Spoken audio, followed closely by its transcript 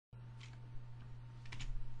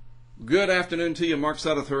Good afternoon to you. Mark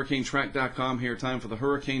Sudduth, HurricaneTrack.com here. Time for the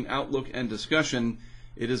Hurricane Outlook and Discussion.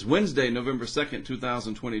 It is Wednesday, November 2nd,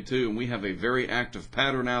 2022, and we have a very active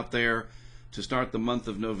pattern out there to start the month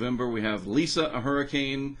of November. We have Lisa, a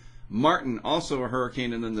hurricane, Martin, also a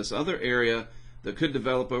hurricane, and then this other area that could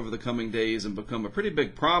develop over the coming days and become a pretty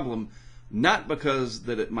big problem, not because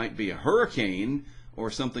that it might be a hurricane or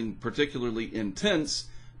something particularly intense,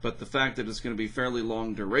 but the fact that it's going to be fairly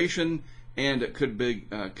long duration, and it could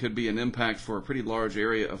be an impact for a pretty large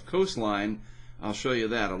area of coastline. I'll show you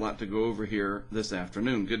that. A lot to go over here this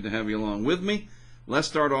afternoon. Good to have you along with me. Let's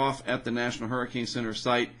start off at the National Hurricane Center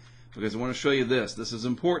site because I want to show you this. This is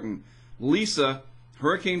important. Lisa,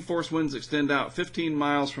 hurricane force winds extend out 15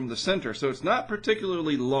 miles from the center, so it's not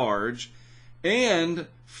particularly large, and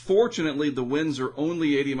fortunately the winds are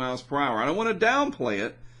only 80 miles per hour. I don't want to downplay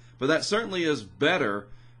it, but that certainly is better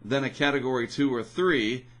than a Category 2 or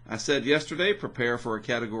 3. I said yesterday, prepare for a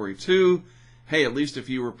Category 2. Hey, at least if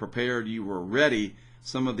you were prepared, you were ready.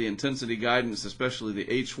 Some of the intensity guidance, especially the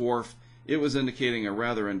HWRF, it was indicating a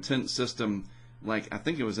rather intense system, like I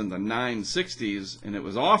think it was in the 960s, and it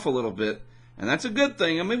was off a little bit, and that's a good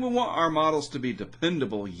thing. I mean, we want our models to be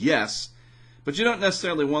dependable, yes, but you don't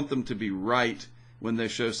necessarily want them to be right when they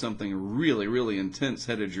show something really, really intense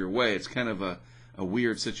headed your way. It's kind of a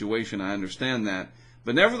weird situation, I understand that.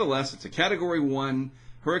 But nevertheless, it's a Category 1.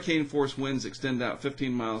 Hurricane force winds extend out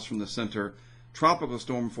 15 miles from the center. Tropical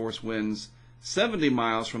storm force winds 70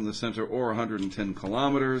 miles from the center or 110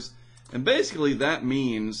 kilometers. And basically that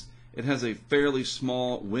means it has a fairly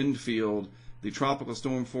small wind field. The tropical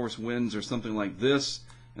storm force winds are something like this,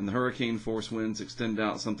 and the hurricane force winds extend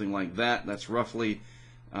out something like that. That's roughly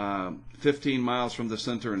 15 miles from the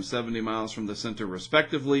center and 70 miles from the center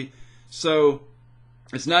respectively. So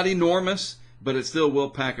it's not enormous, but it still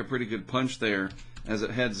will pack a pretty good punch there as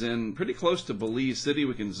it heads in pretty close to Belize City.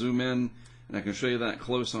 We can zoom in, and I can show you that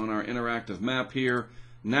close on our interactive map here.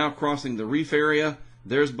 Now crossing the reef area,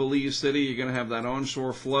 there's Belize City. You're going to have that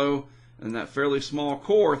onshore flow and that fairly small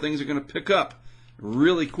core. Things are going to pick up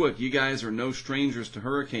really quick. You guys are no strangers to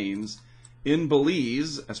hurricanes in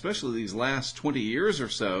Belize, especially these last 20 years or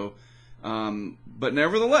so. But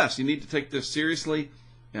nevertheless, you need to take this seriously.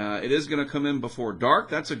 It is going to come in before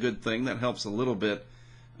dark. That's a good thing. That helps a little bit.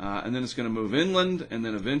 And then it's going to move inland and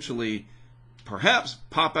then eventually perhaps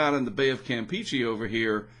pop out in the Bay of Campeche over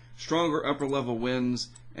here. Stronger upper level winds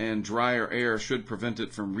and drier air should prevent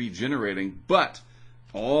it from regenerating. But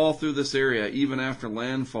all through this area, even after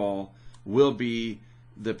landfall, will be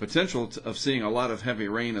the potential of seeing a lot of heavy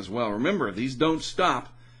rain as well. Remember, these don't stop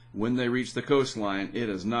when they reach the coastline. It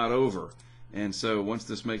is not over. And so once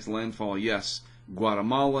this makes landfall, yes,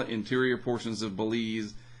 Guatemala, interior portions of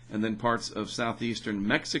Belize, and then parts of southeastern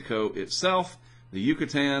Mexico itself, the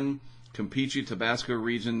Yucatan, Campeche, Tabasco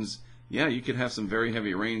regions. Yeah, you could have some very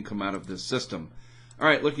heavy rain come out of this system. All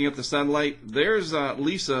right, looking at the satellite, there's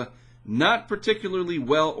Lisa, not particularly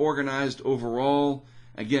well organized overall.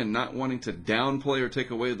 Again, not wanting to downplay or take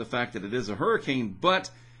away the fact that it is a hurricane,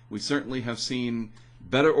 but we certainly have seen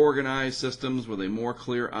better organized systems with a more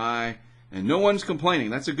clear eye, and no one's complaining.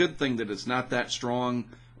 That's a good thing that it's not that strong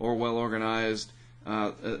or well organized.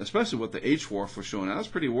 Especially what the HWRF was showing. I was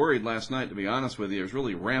pretty worried last night, to be honest with you. It was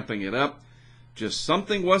really ramping it up. Just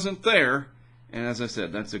something wasn't there, and as I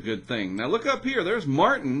said, that's a good thing. Now look up here. There's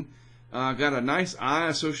Martin. Got a nice eye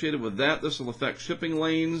associated with that. This will affect shipping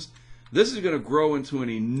lanes. This is going to grow into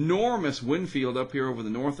an enormous wind field up here over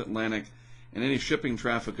the North Atlantic, and any shipping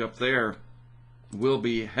traffic up there will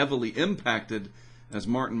be heavily impacted as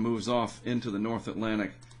Martin moves off into the North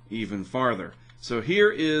Atlantic even farther. So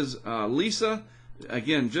here is Lisa.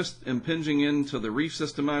 Again, just impinging into the reef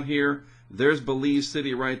system out here. There's Belize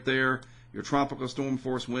City right there. Your tropical storm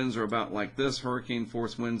force winds are about like this. Hurricane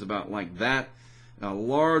force winds about like that. A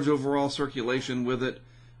large overall circulation with it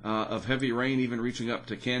of heavy rain even reaching up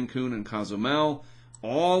to Cancun and Cozumel.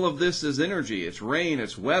 All of this is energy. It's rain,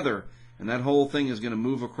 it's weather, and that whole thing is going to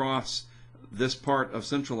move across this part of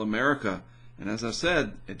Central America. And as I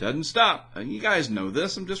said, it doesn't stop. And you guys know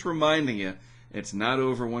this. I'm just reminding you. It's not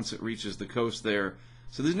over once it reaches the coast there.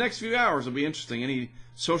 So these next few hours will be interesting. Any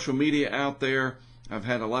social media out there, I've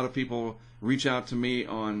had a lot of people reach out to me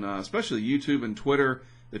on especially YouTube and Twitter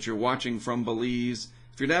that you're watching from Belize.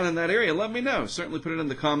 If you're down in that area, let me know. Certainly put it in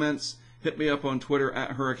the comments. Hit me up on Twitter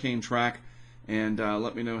at HurricaneTrack and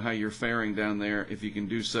let me know how you're faring down there if you can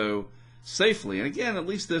do so safely. And again, at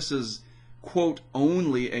least this is, quote,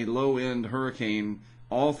 only a low-end hurricane,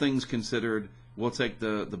 all things considered. We'll take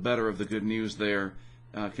the better of the good news there,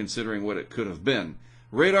 considering what it could have been.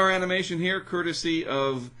 Radar animation here, courtesy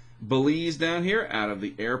of Belize down here out of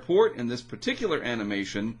the airport. And this particular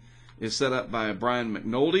animation is set up by Brian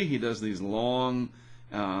McNoldy. He does these long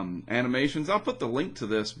animations. I'll put the link to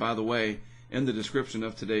this, by the way, in the description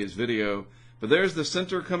of today's video. But there's the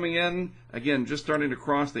center coming in. Again, just starting to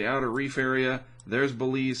cross the outer reef area. There's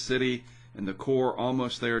Belize City, and the core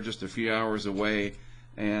almost there, just a few hours away.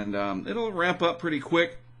 And it'll ramp up pretty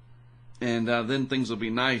quick, and then things will be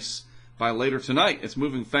nice by later tonight. It's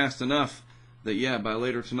moving fast enough that, yeah, by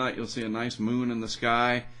later tonight you'll see a nice moon in the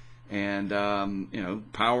sky, and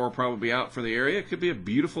power will probably be out for the area. It could be a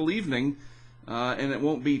beautiful evening, and it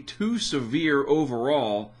won't be too severe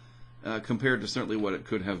overall compared to certainly what it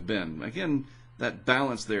could have been. Again, that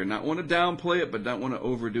balance there. Not want to downplay it, but don't want to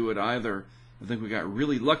overdo it either. I think we got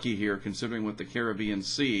really lucky here considering what the Caribbean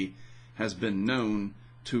Sea has been known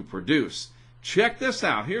to produce. Check this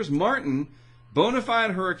out. Here's Martin, bona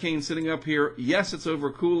fide hurricane sitting up here. Yes, it's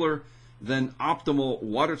over cooler than optimal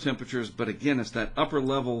water temperatures, but again, it's that upper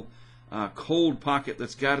level cold pocket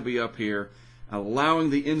that's got to be up here,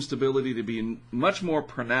 allowing the instability to be much more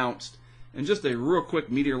pronounced. And just a real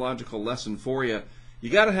quick meteorological lesson for you. You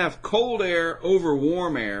got to have cold air over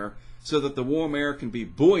warm air so that the warm air can be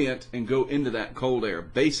buoyant and go into that cold air.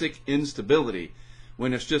 Basic instability.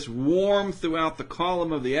 When it's just warm throughout the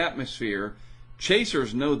column of the atmosphere,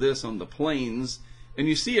 chasers know this on the plains, and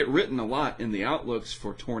you see it written a lot in the outlooks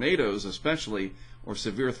for tornadoes especially, or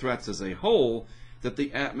severe threats as a whole, that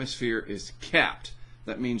the atmosphere is capped.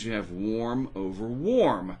 That means you have warm over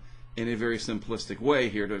warm in a very simplistic way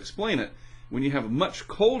here to explain it. When you have much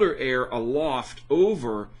colder air aloft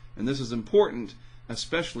over, and this is important,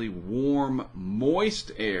 especially warm,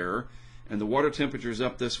 moist air, and the water temperatures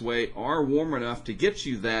up this way are warm enough to get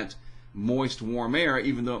you that moist, warm air,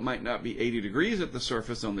 even though it might not be 80 degrees at the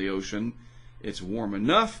surface on the ocean. It's warm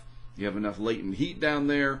enough. You have enough latent heat down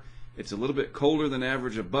there. It's a little bit colder than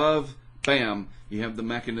average above. Bam, you have the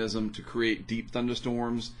mechanism to create deep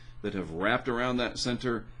thunderstorms that have wrapped around that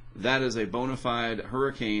center. That is a bona fide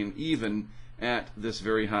hurricane, even at this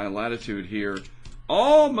very high latitude here.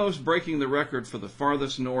 Almost breaking the record for the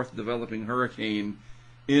farthest north developing hurricane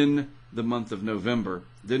in the month of November.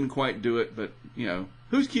 Didn't quite do it, but,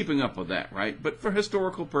 who's keeping up with that, right? But for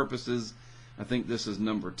historical purposes, I think this is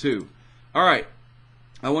number 2. All right,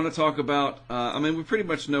 I want to talk about, we pretty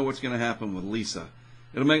much know what's going to happen with Lisa.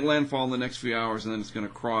 It'll make landfall in the next few hours, and then it's going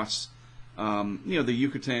to cross, the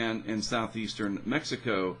Yucatan and southeastern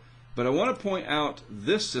Mexico. But I want to point out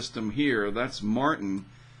this system here. That's Martin.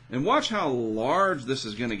 And watch how large this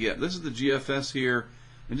is going to get. This is the GFS here.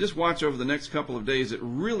 And just watch over the next couple of days. It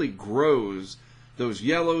really grows. Those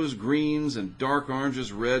yellows, greens, and dark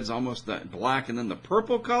oranges, reds, almost that black, and then the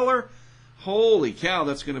purple color. Holy cow,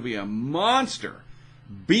 that's going to be a monster.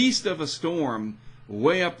 Beast of a storm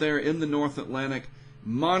way up there in the North Atlantic.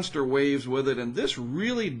 Monster waves with it. And this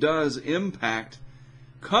really does impact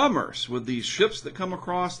commerce with these ships that come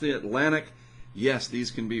across the Atlantic. Yes,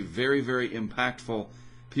 these can be very, very impactful.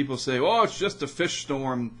 People say, oh, it's just a fish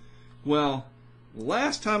storm. Well,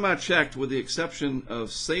 last time I checked, with the exception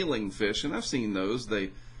of sailing fish, and I've seen those,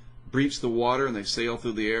 they breach the water and they sail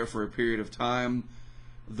through the air for a period of time.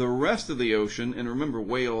 The rest of the ocean, and remember,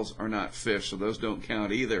 whales are not fish, so those don't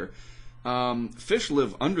count either. Fish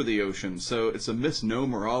live under the ocean, so it's a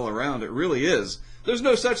misnomer all around. It really is. There's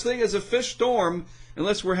no such thing as a fish storm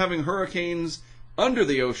unless we're having hurricanes under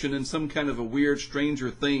the ocean in some kind of a weird Stranger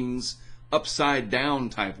Things upside down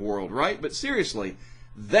type world, right? But seriously,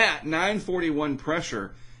 that 941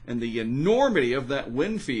 pressure and the enormity of that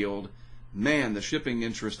wind field, man, the shipping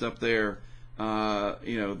interest up there,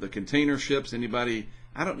 the container ships, anybody,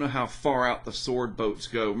 I don't know how far out the sword boats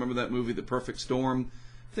go. Remember that movie, The Perfect Storm?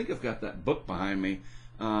 I think I've got that book behind me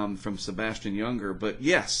from Sebastian Junger. But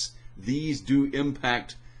yes, these do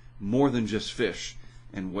impact more than just fish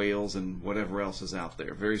and whales and whatever else is out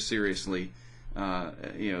there. Very seriously,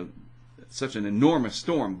 such an enormous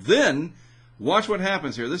storm. Then, watch what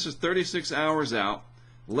happens here. This is 36 hours out.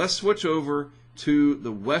 Let's switch over to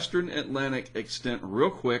the western Atlantic extent real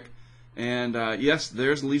quick. And yes,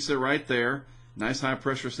 there's Lisa right there. Nice high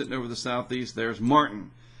pressure sitting over the southeast. There's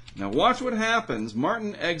Martin. Now watch what happens.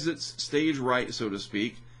 Martin exits stage right, so to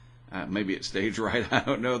speak. Maybe it's stage right, I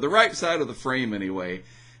don't know. The right side of the frame anyway.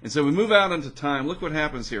 And so we move out into time. Look what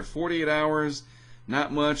happens here. 48 hours,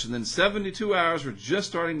 not much. And then 72 hours, we're just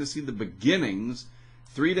starting to see the beginnings,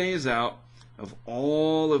 3 days out, of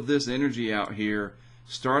all of this energy out here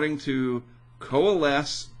starting to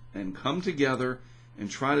coalesce and come together and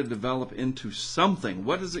try to develop into something.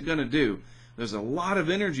 What is it going to do? There's a lot of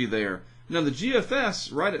energy there. Now the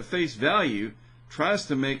GFS, right at face value, tries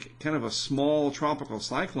to make kind of a small tropical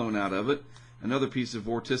cyclone out of it. Another piece of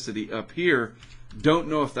vorticity up here. Don't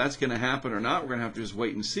know if that's going to happen or not. We're going to have to just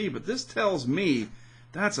wait and see. But this tells me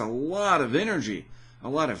that's a lot of energy, a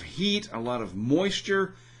lot of heat, a lot of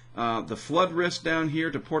moisture. The flood risk down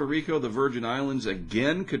here to Puerto Rico, the Virgin Islands,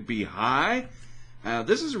 again, could be high.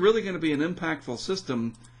 This is really going to be an impactful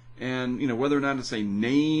system. And, whether or not it's a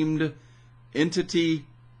named entity,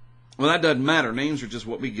 well, that doesn't matter. Names are just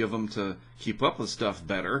what we give them to keep up with stuff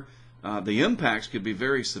better. The impacts could be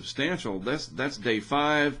very substantial. That's day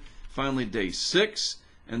 5, finally day 6,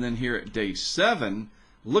 and then here at day 7,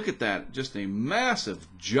 look at that, just a massive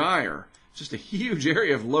gyre, just a huge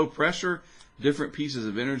area of low pressure, different pieces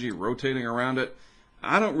of energy rotating around it.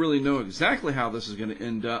 I don't really know exactly how this is going to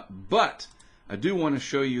end up, but I do want to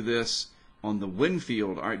show you this on the wind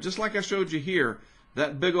field. All right, just like I showed you here,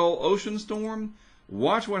 that big old ocean storm,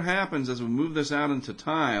 watch what happens as we move this out into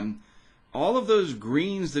time. All of those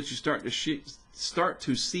greens that you start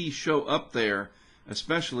to see show up there,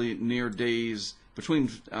 especially near between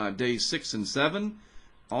days 6 and 7,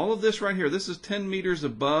 all of this right here, this is 10 meters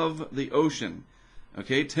above the ocean.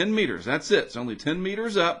 Okay, 10 meters, that's it. It's only 10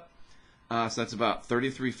 meters up, so that's about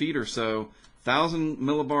 33 feet or so. 1,000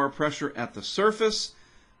 millibar pressure at the surface.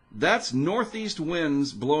 That's northeast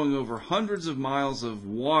winds blowing over hundreds of miles of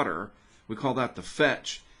water. We call that the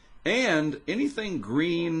fetch. And anything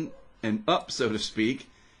green and up, so to speak,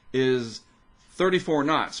 is 34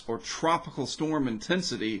 knots, or tropical storm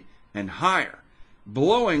intensity and higher.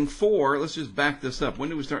 Blowing for, let's just back this up. When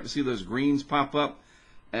do we start to see those greens pop up?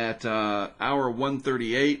 At hour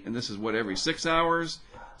 138, and this is what, every 6 hours?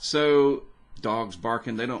 So, dogs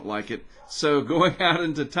barking, they don't like it. So going out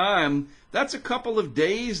into time, that's a couple of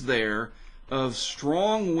days there of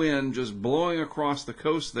strong wind just blowing across the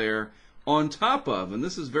coast there, on top of, and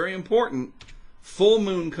this is very important, full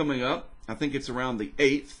moon coming up. I think it's around the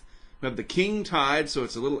 8th. We have the king tide, so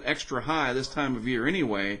it's a little extra high this time of year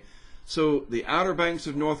anyway. So the Outer Banks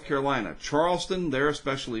of North Carolina, Charleston, they're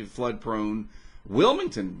especially flood prone.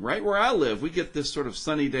 Wilmington, right where I live, we get this sort of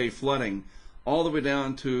sunny day flooding all the way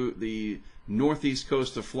down to the northeast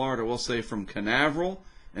coast of Florida, we'll say from Canaveral,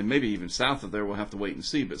 and maybe even south of there, we'll have to wait and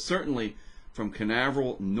see, but certainly from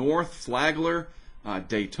Canaveral north, Flagler,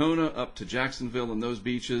 Daytona up to Jacksonville and those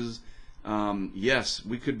beaches. Yes,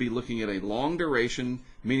 we could be looking at a long duration,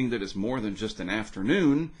 meaning that it's more than just an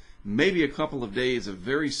afternoon, maybe a couple of days of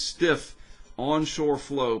very stiff onshore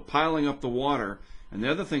flow piling up the water. And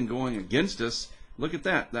the other thing going against us, look at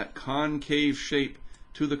that concave shape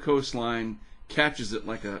to the coastline catches it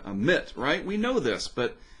like a mitt, right? We know this,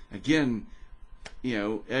 but again,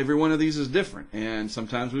 every one of these is different, and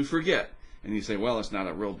sometimes we forget. And you say, well, it's not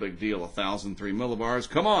a real big deal, 1,003 millibars,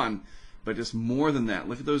 come on. But it's more than that.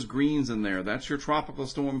 Look at those greens in there. That's your tropical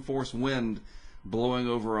storm force wind blowing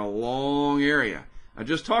over a long area. I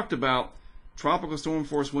just talked about tropical storm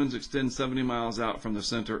force winds extend 70 miles out from the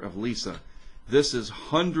center of Lisa. This is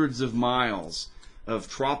hundreds of miles of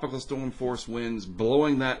tropical storm force winds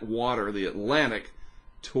blowing that water, the Atlantic,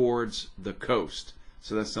 towards the coast.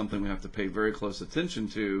 So that's something we have to pay very close attention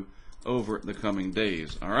to over the coming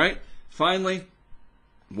days. All right? Finally,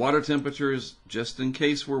 water temperatures, just in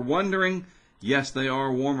case we're wondering, yes, they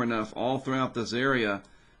are warm enough all throughout this area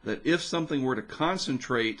that if something were to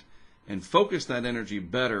concentrate and focus that energy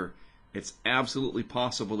better, it's absolutely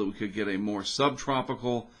possible that we could get a more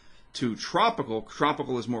subtropical to tropical.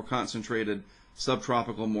 Tropical is more concentrated,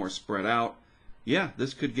 subtropical more spread out. Yeah,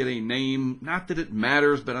 this could get a name. Not that it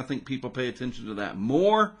matters, but I think people pay attention to that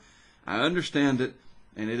more. I understand it,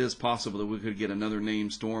 and it is possible that we could get another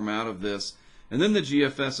named storm out of this. And then the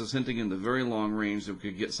GFS is hinting in the very long range that we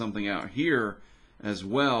could get something out here as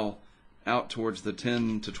well, out towards the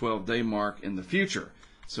 10 to 12 day mark in the future.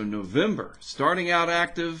 So November, starting out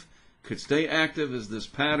active, could stay active as this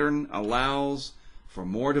pattern allows for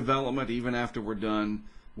more development even after we're done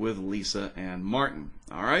with Lisa and Martin.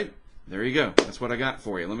 All right, there you go. That's what I got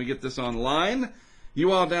for you. Let me get this online.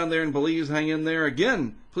 You all down there in Belize, hang in there.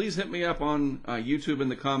 Again, please hit me up on YouTube in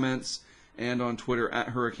the comments and on Twitter at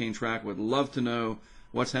HurricaneTrack. Would love to know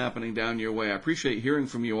what's happening down your way. I appreciate hearing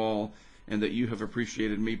from you all, and that you have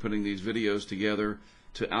appreciated me putting these videos together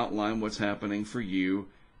to outline what's happening for you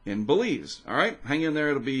in Belize. All right, hang in there.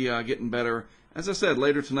 It'll be getting better. As I said,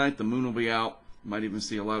 later tonight the moon will be out. Might even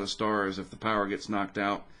see a lot of stars if the power gets knocked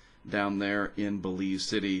out down there in Belize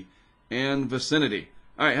City and vicinity.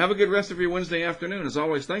 All right, have a good rest of your Wednesday afternoon. As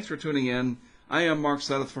always, thanks for tuning in. I am Mark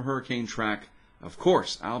Sudduth for Hurricane Track. Of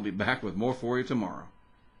course, I'll be back with more for you tomorrow.